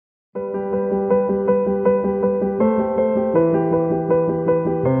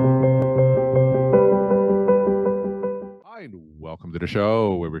the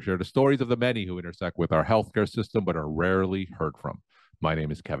show where we share the stories of the many who intersect with our healthcare system but are rarely heard from. My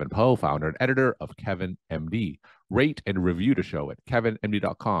name is Kevin Poe, founder and editor of Kevin MD. Rate and review the show at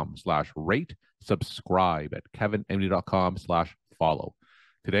kevinmd.com/rate. Subscribe at kevinmd.com/follow.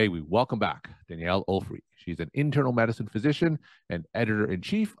 Today, we welcome back Danielle Ulfrey. She's an internal medicine physician and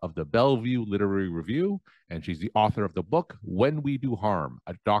editor-in-chief of the Bellevue Literary Review, and she's the author of the book, When We Do Harm,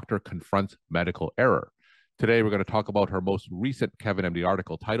 A Doctor Confronts Medical Error. Today, we're going to talk about her most recent Kevin MD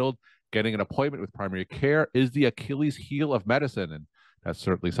article titled, Getting an Appointment with Primary Care is the Achilles heel of Medicine. And that's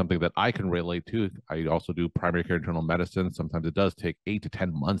certainly something that I can relate to. I also do primary care internal medicine. Sometimes it does take 8 to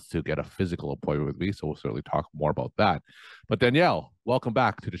 10 months to get a physical appointment with me. So we'll certainly talk more about that. But Danielle, welcome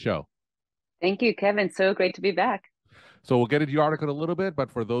back to the show. Thank you, Kevin. So great to be back. So we'll get into your article in a little bit, but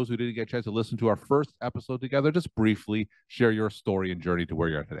for those who didn't get a chance to listen to our first episode together, just briefly share your story and journey to where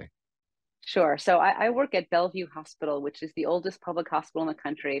you're at today. Sure. So I work at Bellevue Hospital, which is the oldest public hospital in the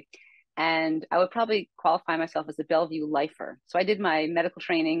country. And I would probably qualify myself as a Bellevue lifer. So I did my medical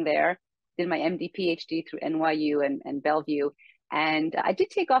training there, did my MD, PhD through NYU and Bellevue. And I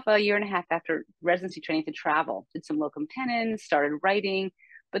did take off a year and a half after residency training to travel, did some locum tenens, started writing,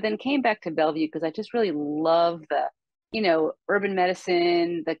 but then came back to Bellevue because I just really love the, urban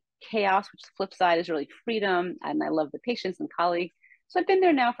medicine, the chaos, which the flip side is really freedom. And I love the patients and colleagues. So I've been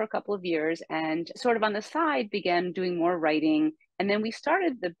there now for a couple of years and sort of on the side began doing more writing. And then we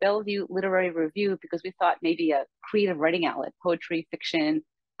started the Bellevue Literary Review because we thought maybe a creative writing outlet, poetry, fiction,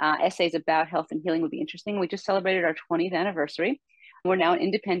 essays about health and healing would be interesting. We just celebrated our 20th anniversary. We're now an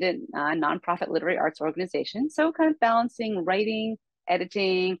independent nonprofit literary arts organization. So kind of balancing writing,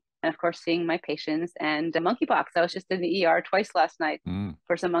 editing, and of course, seeing my patients and monkeypox. I was just in the ER twice last night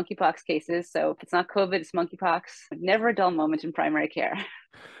for some monkeypox cases. So if it's not COVID, it's monkeypox. Never a dull moment in primary care.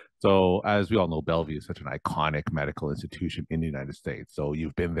 So as we all know, Bellevue is such an iconic medical institution in the United States. So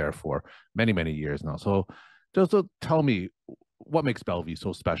you've been there for many, many years now. So just tell me, what makes Bellevue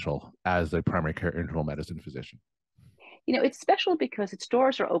so special as a primary care internal medicine physician? It's special because its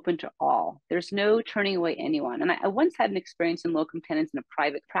doors are open to all. There's no turning away anyone. And I once had an experience in locum tenens in a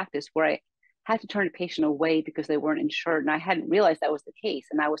private practice where I had to turn a patient away because they weren't insured. And I hadn't realized that was the case.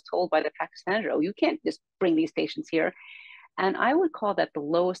 And I was told by the practice manager, oh, you can't just bring these patients here. And I would call that the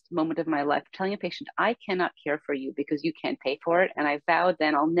lowest moment of my life, telling a patient, I cannot care for you because you can't pay for it. And I vowed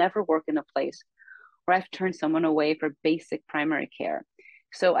then I'll never work in a place where I have to turn someone away for basic primary care.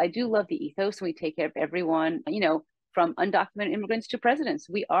 So I do love the ethos, and we take care of everyone, from undocumented immigrants to presidents.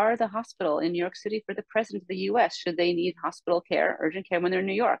 We are the hospital in New York City for the president of the US, should they need hospital care, urgent care when they're in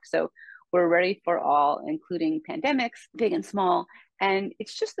New York. So we're ready for all, including pandemics, big and small. And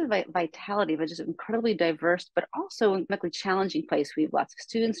it's just the vitality of a just incredibly diverse, but also incredibly challenging place. We have lots of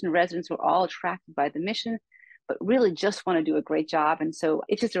students and residents who are all attracted by the mission, but really just want to do a great job. And so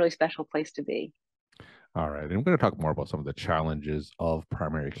it's just a really special place to be. All right. And we're going to talk more about some of the challenges of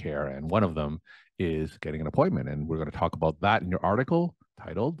primary care. And one of them is getting an appointment. And we're going to talk about that in your article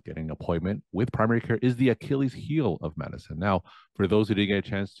titled Getting an Appointment with Primary Care is the Achilles heel of Medicine. Now, for those who didn't get a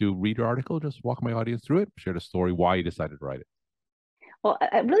chance to read your article, just walk my audience through it, share the story, why you decided to write it. Well,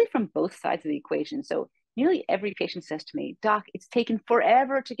 really from both sides of the equation. So nearly every patient says to me, Doc, it's taken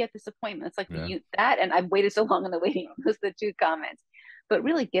forever to get this appointment. It's like that, and I've waited so long in the waiting room. Those are the two comments. But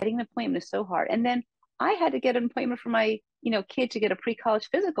really getting an appointment is so hard. And then I had to get an appointment for my, kid to get a pre-college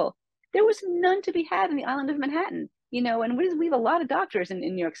physical. There was none to be had in the island of Manhattan, and we have a lot of doctors in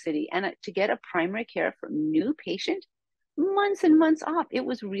New York City. And to get a primary care for a new patient, months and months off, it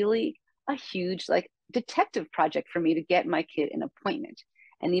was really a huge, detective project for me to get my kid an appointment.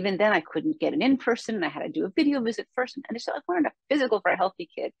 And even then I couldn't get an in-person, and I had to do a video visit first. And so I wanted a physical for a healthy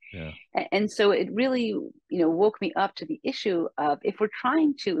kid. Yeah. And so it really, woke me up to the issue of, if we're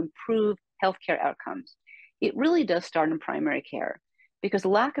trying to improve healthcare outcomes, it really does start in primary care, because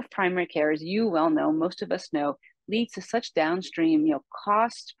lack of primary care, as you well know, most of us know, leads to such downstream,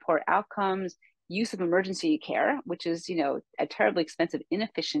 cost, poor outcomes, use of emergency care, which is, a terribly expensive,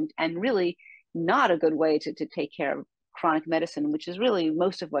 inefficient, and really not a good way to take care of chronic medicine, which is really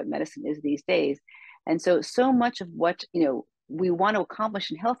most of what medicine is these days. And so much of what, we want to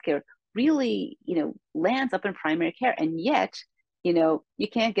accomplish in healthcare really, lands up in primary care. And yet, you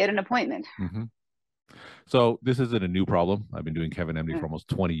can't get an appointment. Mm-hmm. So this isn't a new problem. I've been doing Kevin MD for almost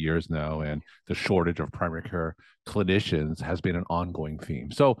 20 years now, and the shortage of primary care clinicians has been an ongoing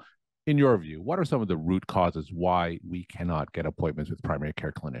theme. So in your view, what are some of the root causes why we cannot get appointments with primary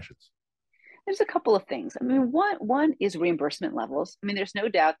care clinicians? There's a couple of things. I mean, one is reimbursement levels. I mean, there's no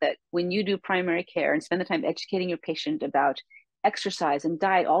doubt that when you do primary care and spend the time educating your patient about exercise and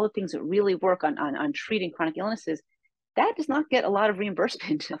diet, all the things that really work on treating chronic illnesses, that does not get a lot of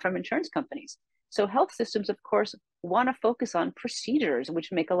reimbursement from insurance companies. So health systems, of course, want to focus on procedures,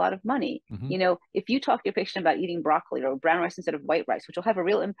 which make a lot of money. Hmm. You know, if you talk to your patient about eating broccoli or brown rice instead of white rice, which will have a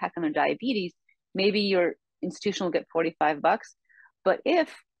real impact on their diabetes, maybe your institution will get $45. But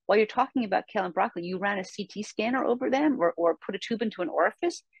if while you're talking about kale and broccoli, you ran a CT scanner over them or put a tube into an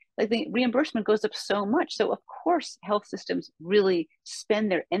orifice, like the reimbursement goes up so much. So of course, health systems really spend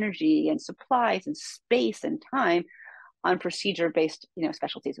their energy and supplies and space and time on procedure-based,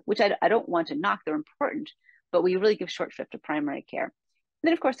 specialties, which I don't want to knock. They're important, but we really give short shrift to primary care. And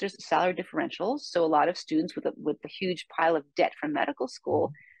then, of course, there's salary differentials. So a lot of students with a huge pile of debt from medical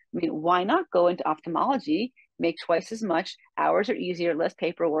school, I mean, why not go into ophthalmology, make twice as much, hours are easier, less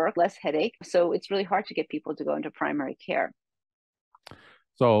paperwork, less headache. So it's really hard to get people to go into primary care.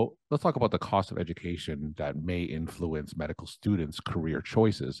 So let's talk about the cost of education that may influence medical students' career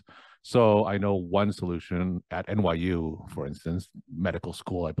choices. So I know one solution at NYU, for instance, medical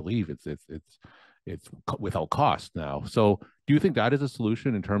school, I believe it's without cost now. So do you think that is a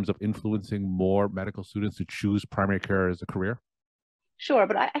solution in terms of influencing more medical students to choose primary care as a career? Sure,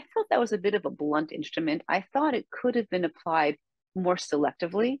 but I felt that was a bit of a blunt instrument. I thought it could have been applied more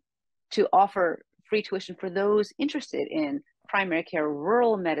selectively to offer free tuition for those interested in primary care,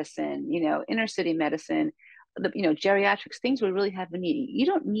 rural medicine, inner city medicine, geriatrics, things we really have a need. You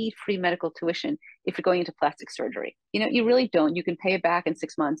don't need free medical tuition if you're going into plastic surgery. You really don't. You can pay it back in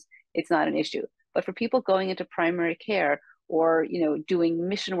 6 months. It's not an issue. But for people going into primary care or, doing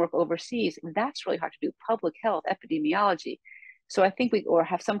mission work overseas, that's really hard to do. Public health, epidemiology. So I think or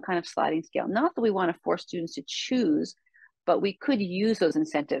have some kind of sliding scale. Not that we want to force students to choose, but we could use those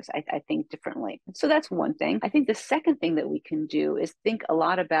incentives, I think, differently. So that's one thing. I think the second thing that we can do is think a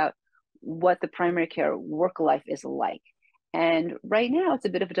lot about what the primary care work life is like. And right now, it's a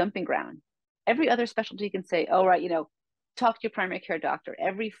bit of a dumping ground. Every other specialty can say, oh, right, talk to your primary care doctor.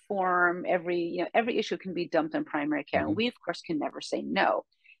 Every form, every issue can be dumped on primary care. And Mhm. we, of course, can never say no.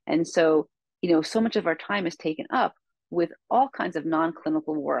 And so, so much of our time is taken up with all kinds of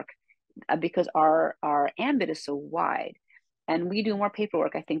non-clinical work because our ambit is so wide, and we do more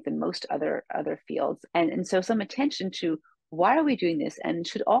paperwork, I think, than most other fields. And so some attention to why are we doing this, and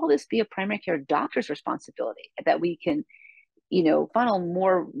should all this be a primary care doctor's responsibility, that we can funnel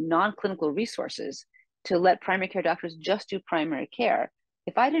more non-clinical resources to let primary care doctors just do primary care.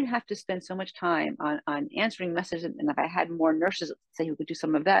 If I didn't have to spend so much time on answering messages, and if I had more nurses, say, who could do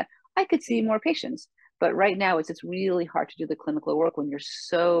some of that, I could see more patients. But right now, it's really hard to do the clinical work when you're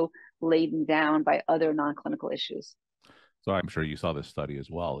so laden down by other non-clinical issues. So I'm sure you saw this study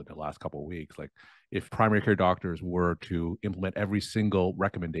as well in the last couple of weeks. Like if primary care doctors were to implement every single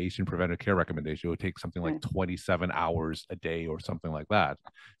recommendation, preventive care recommendation, it would take something like Right. 27 hours a day or something like that.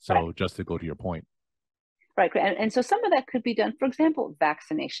 Right. So just to go to your point. Right. And so some of that could be done, for example,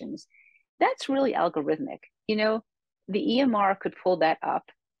 vaccinations. That's really algorithmic. The EMR could pull that up.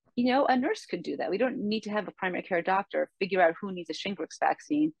 A nurse could do that. We don't need to have a primary care doctor figure out who needs a Shingrix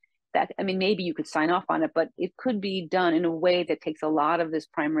vaccine. That, I mean, maybe you could sign off on it, but it could be done in a way that takes a lot of this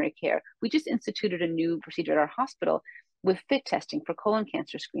primary care. We just instituted a new procedure at our hospital with FIT testing for colon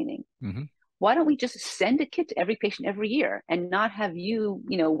cancer screening. Hmm. Why don't we just send a kit to every patient every year and not have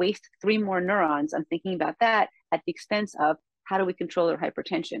waste 3 more neurons on thinking about that at the expense of how do we control their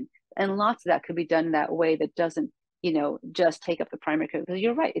hypertension? And lots of that could be done that way that doesn't, just take up the primary care. Because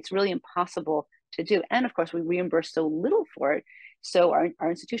you're right, it's really impossible to do. And of course, we reimburse so little for it. So our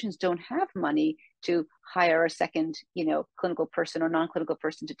institutions don't have money to hire a second, clinical person or non-clinical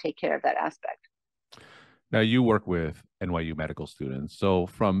person to take care of that aspect. Now you work with NYU medical students. So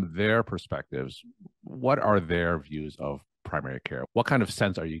from their perspectives, what are their views of primary care? What kind of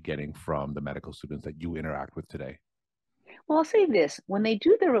sense are you getting from the medical students that you interact with today? Well, I'll say this, when they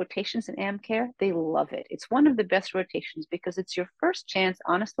do their rotations in AmCare, they love it. It's one of the best rotations because it's your first chance,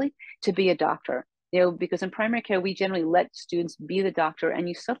 honestly, to be a doctor. Because in primary care, we generally let students be the doctor, and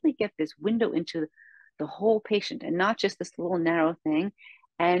you suddenly get this window into the whole patient and not just this little narrow thing.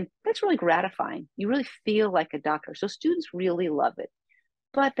 And that's really gratifying. You really feel like a doctor. So students really love it.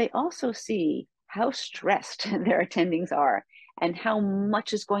 But they also see how stressed their attendings are and how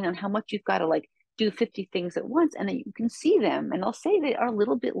much is going on, how much you've got to like do 50 things at once. And then you can see them and they'll say they are a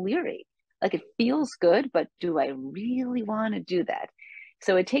little bit leery. Like it feels good, but do I really want to do that?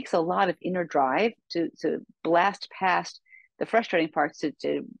 So it takes a lot of inner drive to blast past the frustrating parts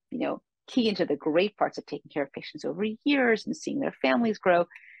to key into the great parts of taking care of patients over years and seeing their families grow.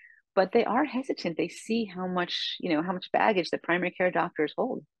 But they are hesitant. They see how much baggage the primary care doctors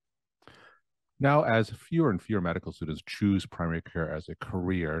hold. Now, as fewer and fewer medical students choose primary care as a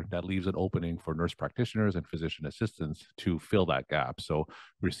career, that leaves an opening for nurse practitioners and physician assistants to fill that gap. So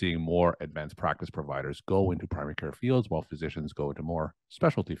we're seeing more advanced practice providers go into primary care fields while physicians go into more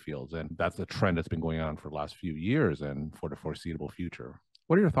specialty fields. And that's a trend that's been going on for the last few years and for the foreseeable future.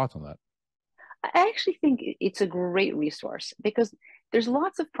 What are your thoughts on that? I actually think it's a great resource because there's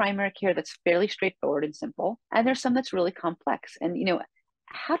lots of primary care that's fairly straightforward and simple, and there's some that's really complex. And,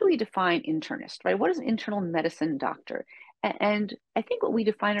 how do we define internist, right? What is an internal medicine doctor? And I think what we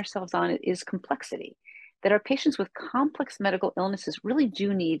define ourselves on is complexity, that our patients with complex medical illnesses really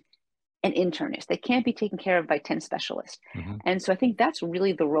do need an internist. They can't be taken care of by 10 specialists. Mhm. And so I think that's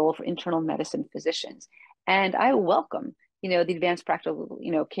really the role for internal medicine physicians. And I welcome, the advanced practical,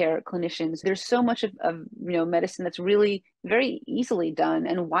 care clinicians. There's so much of medicine that's really very easily done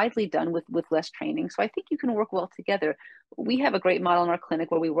and widely done with less training. So I think you can work well together. We have a great model in our clinic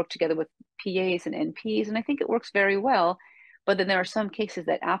where we work together with PAs and NPs, and I think it works very well. But then there are some cases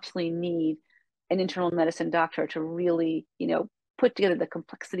that absolutely need an internal medicine doctor to really, put together the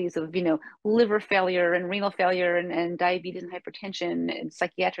complexities of, liver failure and renal failure and diabetes and hypertension and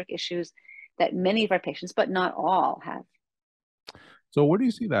psychiatric issues that many of our patients, but not all, have. So, where do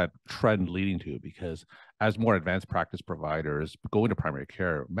you see that trend leading to? Because as more advanced practice providers go into primary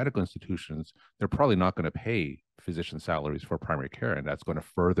care, medical institutions, they're probably not going to pay physician salaries for primary care, and that's going to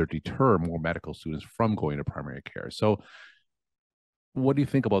further deter more medical students from going to primary care. So, what do you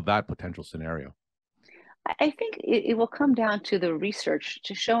think about that potential scenario? I think it will come down to the research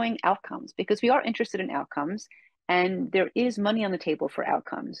to showing outcomes because we are interested in outcomes and there is money on the table for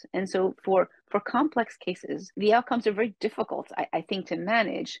outcomes. And so for complex cases, the outcomes are very difficult, I think, to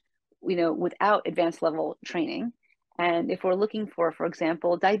manage, without advanced level training. And if we're looking for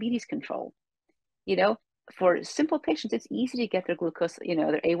example, diabetes control, you know, for simple patients, it's easy to get their glucose,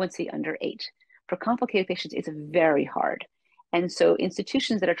 their A1C under 8. For complicated patients, it's very hard. And so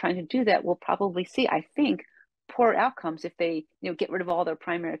institutions that are trying to do that will probably see, I think, poor outcomes if they, get rid of all their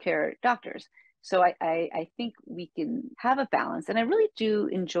primary care doctors. So I think we can have a balance. And I really do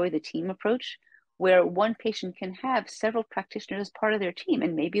enjoy the team approach where one patient can have several practitioners as part of their team.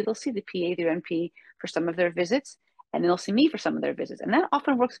 And maybe they'll see the PA, their NP for some of their visits, and they'll see me for some of their visits. And that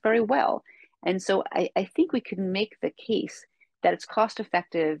often works very well. And so I think we can make the case that it's cost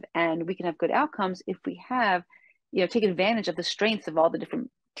effective and we can have good outcomes if we have, take advantage of the strengths of all the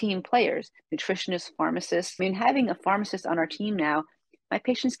different team players, nutritionists, pharmacists. I mean, having a pharmacist on our team now, my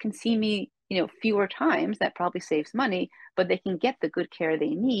patients can see me, fewer times. That probably saves money, but they can get the good care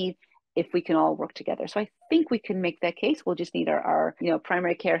they need if we can all work together. So I think we can make that case. We'll just need our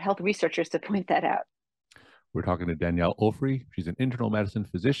primary care health researchers to point that out. We're talking to Danielle Ofri. She's an internal medicine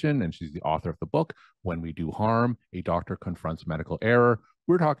physician, and she's the author of the book, When We Do Harm, A Doctor Confronts Medical Error.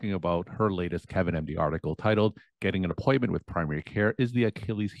 We're talking about her latest Kevin MD article titled, Getting an Appointment with Primary Care is the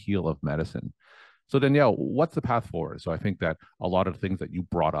Achilles Heel of Medicine. So, Danielle, what's the path forward? So, I think that a lot of the things that you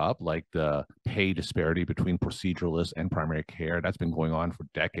brought up, like the pay disparity between proceduralists and primary care, that's been going on for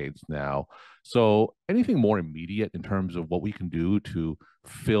decades now. So, anything more immediate in terms of what we can do to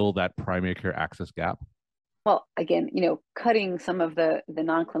fill that primary care access gap? Well, again, cutting some of the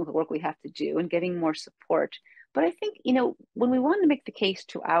non-clinical work we have to do and getting more support. But I think, when we want to make the case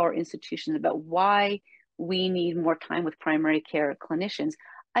to our institutions about why we need more time with primary care clinicians,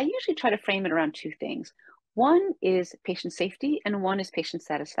 I usually try to frame it around two things. One is patient safety and one is patient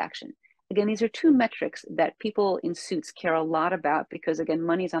satisfaction. Again, these are two metrics that people in suits care a lot about because, again,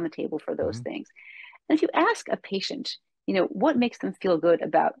 money's on the table for those Mhm. things. And if you ask a patient, what makes them feel good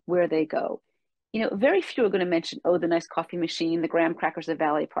about where they go, very few are going to mention, oh, the nice coffee machine, the graham crackers, the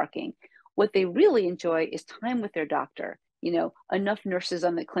valet parking. What they really enjoy is time with their doctor, enough nurses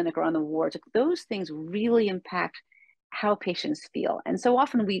on the clinic or on the wards. Those things really impact how patients feel. And so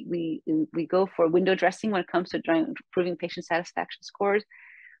often we go for window dressing when it comes to improving patient satisfaction scores.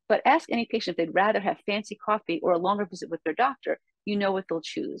 But ask any patient if they'd rather have fancy coffee or a longer visit with their doctor, you know what they'll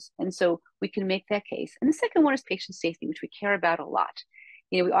choose. And so we can make that case. And the second one is patient safety, which we care about a lot.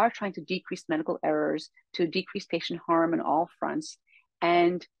 We are trying to decrease medical errors, to decrease patient harm on all fronts.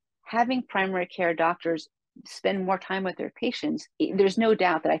 And having primary care doctors spend more time with their patients, there's no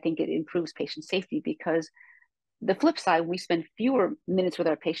doubt that I think it improves patient safety because the flip side, we spend fewer minutes with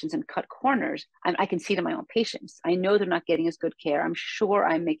our patients and cut corners. I can see to my own patients. I know they're not getting as good care. I'm sure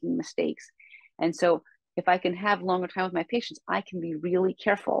I'm making mistakes. And so if I can have longer time with my patients, I can be really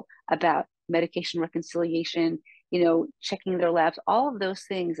careful about medication reconciliation, checking their labs, all of those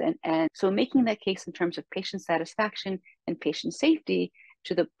things. And so making that case in terms of patient satisfaction and patient safety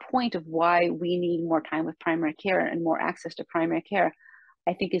to the point of why we need more time with primary care and more access to primary care,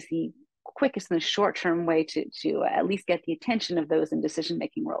 I think is the quickest and the short-term way to at least get the attention of those in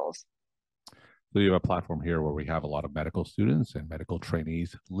decision-making roles. So you have a platform here where we have a lot of medical students and medical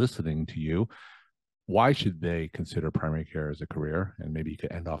trainees listening to you. Why should they consider primary care as a career? And maybe you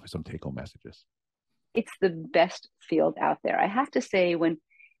could end off with some take-home messages. It's the best field out there. I have to say, when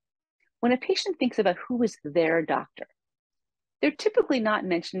a patient thinks about who is their doctor, they're typically not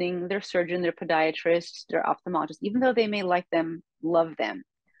mentioning their surgeon, their podiatrist, their ophthalmologist, even though they may like them, love them.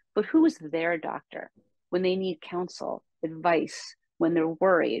 But who is their doctor when they need counsel, advice, when they're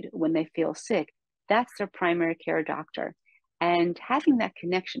worried, when they feel sick? That's their primary care doctor. And having that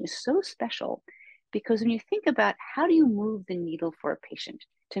connection is so special, because when you think about how do you move the needle for a patient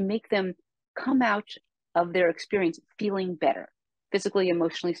to make them come out of their experience feeling better, physically,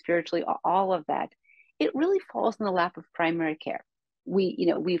 emotionally, spiritually, all of that, it really falls in the lap of primary care. We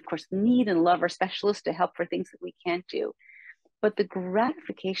of course need and love our specialists to help for things that we can't do. But the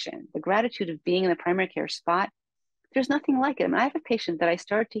gratification, the gratitude of being in the primary care spot, there's nothing like it. I mean, I have a patient that I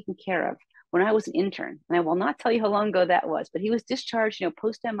started taking care of when I was an intern, and I will not tell you how long ago that was, but he was discharged,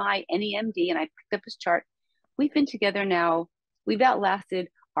 post MI, NEMD, and I picked up his chart. We've been together now. We've outlasted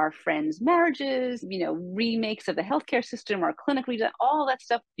our friends' marriages, remakes of the healthcare system, our clinic redesign, all that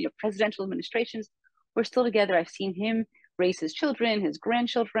stuff, presidential administrations. We're still together. I've seen him raise his children, his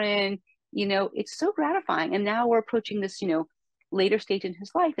grandchildren. It's so gratifying. And now we're approaching this, later stage in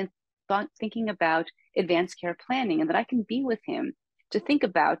his life and thinking about advanced care planning, and that I can be with him to think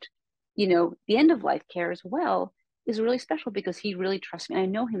about, the end of life care as well is really special, because he really trusts me. I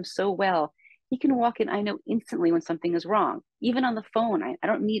know him so well. He can walk in, I know instantly when something is wrong. Even on the phone, I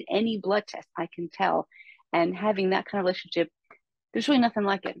don't need any blood test. I can tell. And having that kind of relationship, there's really nothing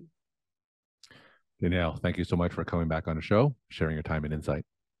like it. Danielle, thank you so much for coming back on the show, sharing your time and insight.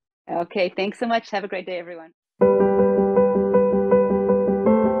 Okay, thanks so much. Have a great day, everyone.